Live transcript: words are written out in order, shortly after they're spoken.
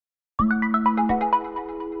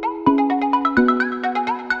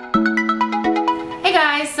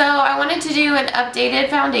do an updated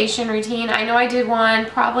foundation routine. I know I did one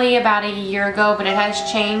probably about a year ago, but it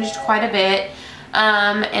has changed quite a bit.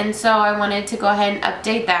 And so I wanted to go ahead and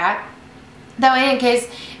update that. That way, in case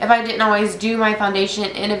if I didn't always do my foundation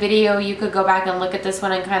in a video, you could go back and look at this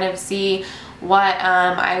one and kind of see what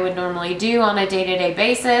I would normally do on a day-to-day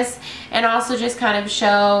basis, and also just kind of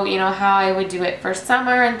show, you know, how I would do it for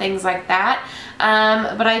summer and things like that.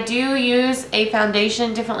 But I do use a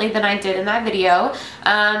foundation differently than I did in that video.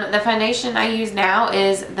 The foundation I use now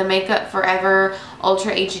is the Makeup Forever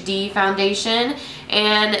Ultra HD foundation,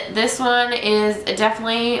 and this one is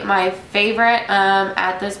definitely my favorite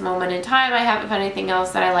at this moment in time. I haven't found anything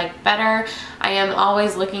else that I like better. I am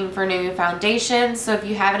always looking for new foundations, so if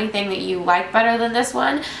you have anything that you like better than this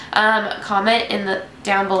one, comment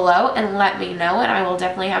down below and let me know, and I will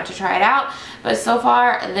definitely have to try it out. But so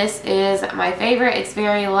far, this is my favorite. It's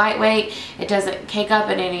very lightweight. It doesn't cake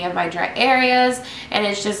up in any of my dry areas, and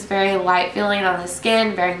it's just very light feeling on the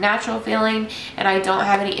skin, very natural feeling, and I don't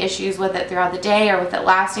have any issues with it throughout the day or with it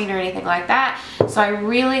lasting or anything like that. So I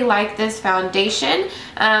really like this foundation,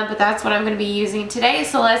 but that's what I'm going to be using today.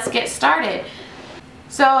 So let's get started.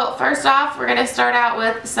 So first off, we're going to start out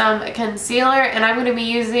with some concealer, and I'm going to be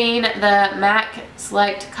using the MAC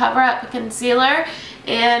Select Cover Up Concealer,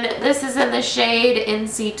 and this is in the shade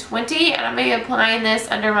NC20, and I'm going to be applying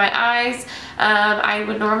this under my eyes. I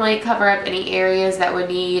would normally cover up any areas that would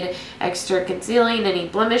need extra concealing, any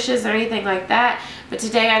blemishes or anything like that, but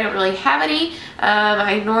today I don't really have any.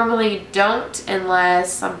 I normally don't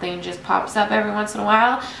unless something just pops up every once in a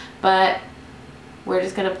while, but we're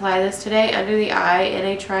just going to apply this today under the eye in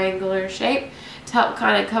a triangular shape to help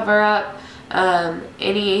kind of cover up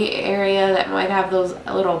any area that might have those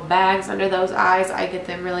little bags under those eyes. I get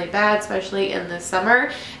them really bad, especially in the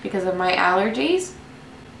summer because of my allergies.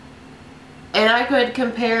 And I could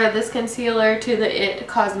compare this concealer to the IT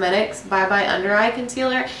Cosmetics Bye Bye Under Eye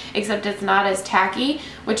Concealer, except it's not as tacky,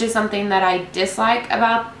 which is something that I dislike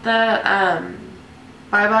about the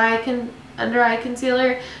Bye Bye Under Eye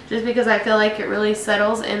Concealer, just because I feel like it really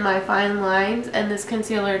settles in my fine lines, and this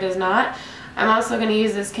concealer does not. I'm also going to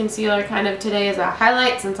use this concealer kind of today as a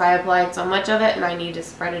highlight since I applied so much of it and I need to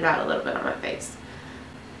spread it out a little bit on my face.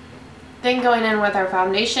 Then going in with our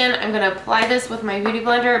foundation, I'm going to apply this with my Beauty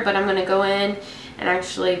Blender, but I'm going to go in and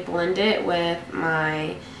actually blend it with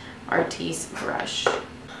my Artiste brush.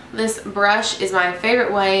 This brush is my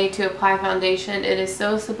favorite way to apply foundation. It is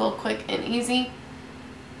so simple, quick, and easy.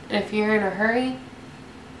 And if you're in a hurry,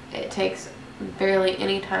 it takes barely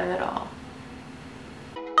any time at all.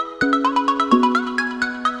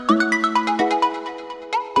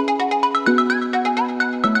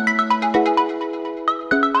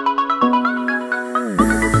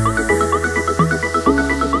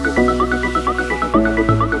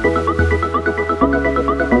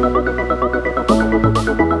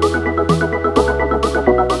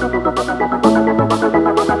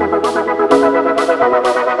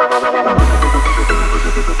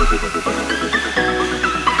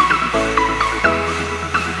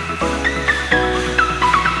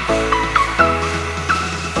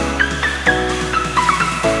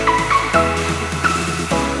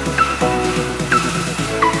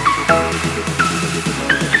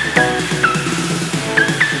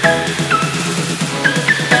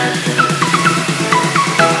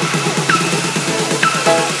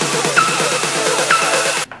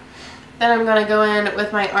 Then I'm going to go in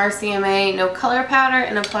with my RCMA No Color Powder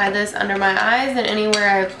and apply this under my eyes and anywhere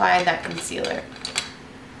I applied that concealer.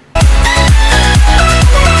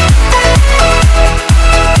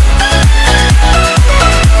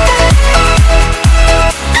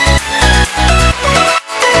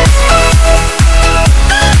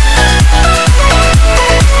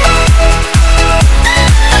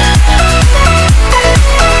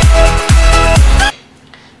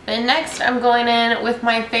 And next I'm going in with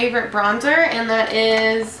my favorite bronzer, and that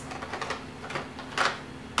is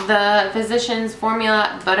the Physicians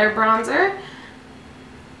Formula Butter Bronzer.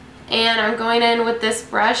 And I'm going in with this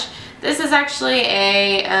brush. This is actually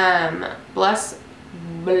a blush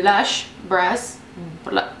brush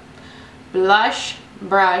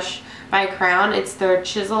by Crown. It's their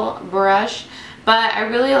chisel brush. But I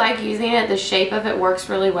really like using it. The shape of it works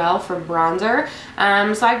really well for bronzer.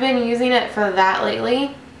 So I've been using it for that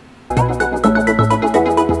lately.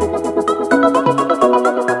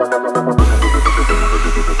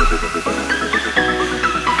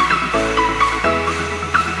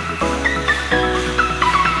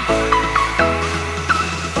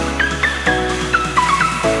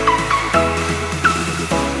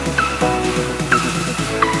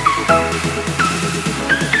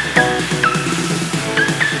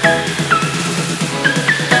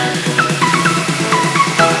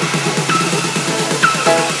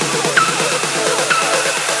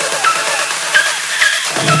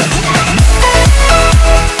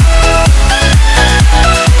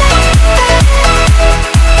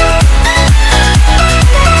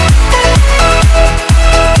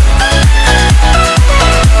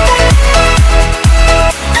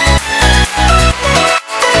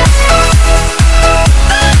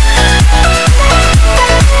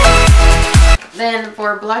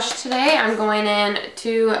 blush today, I'm going in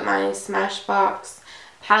to my Smashbox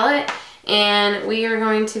palette, and we are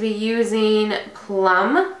going to be using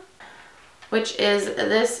Plum, which is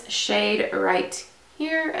this shade right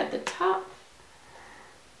here at the top.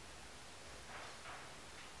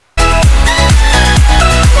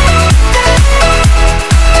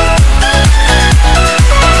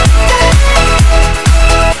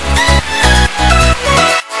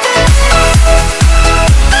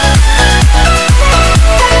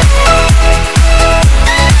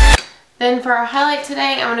 Then for our highlight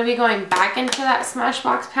today, I'm going to be going back into that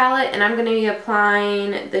Smashbox palette, and I'm going to be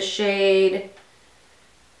applying the shade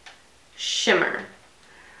Shimmer,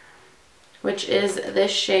 which is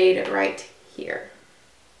this shade right here.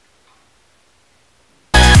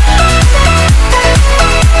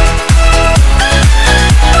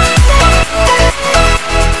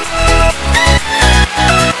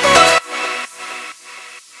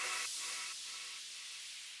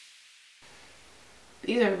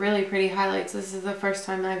 These are really pretty highlights. This is the first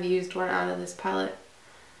time I've used one out of this palette.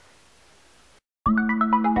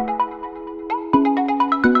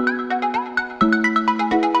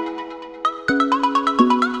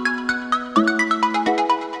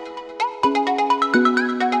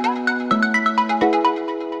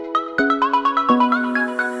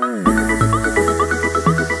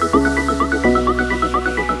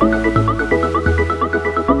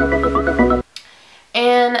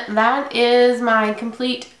 And that is my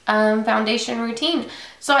complete foundation routine.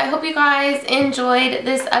 So I hope you guys enjoyed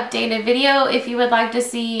this updated video. If you would like to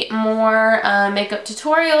see more makeup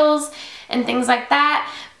tutorials and things like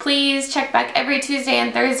that, please check back every Tuesday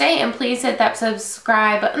and Thursday, and please hit that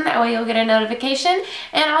subscribe button. That way you'll get a notification.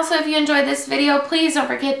 And also, if you enjoyed this video, please don't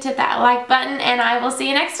forget to hit that like button, and I will see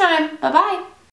you next time. Bye-bye.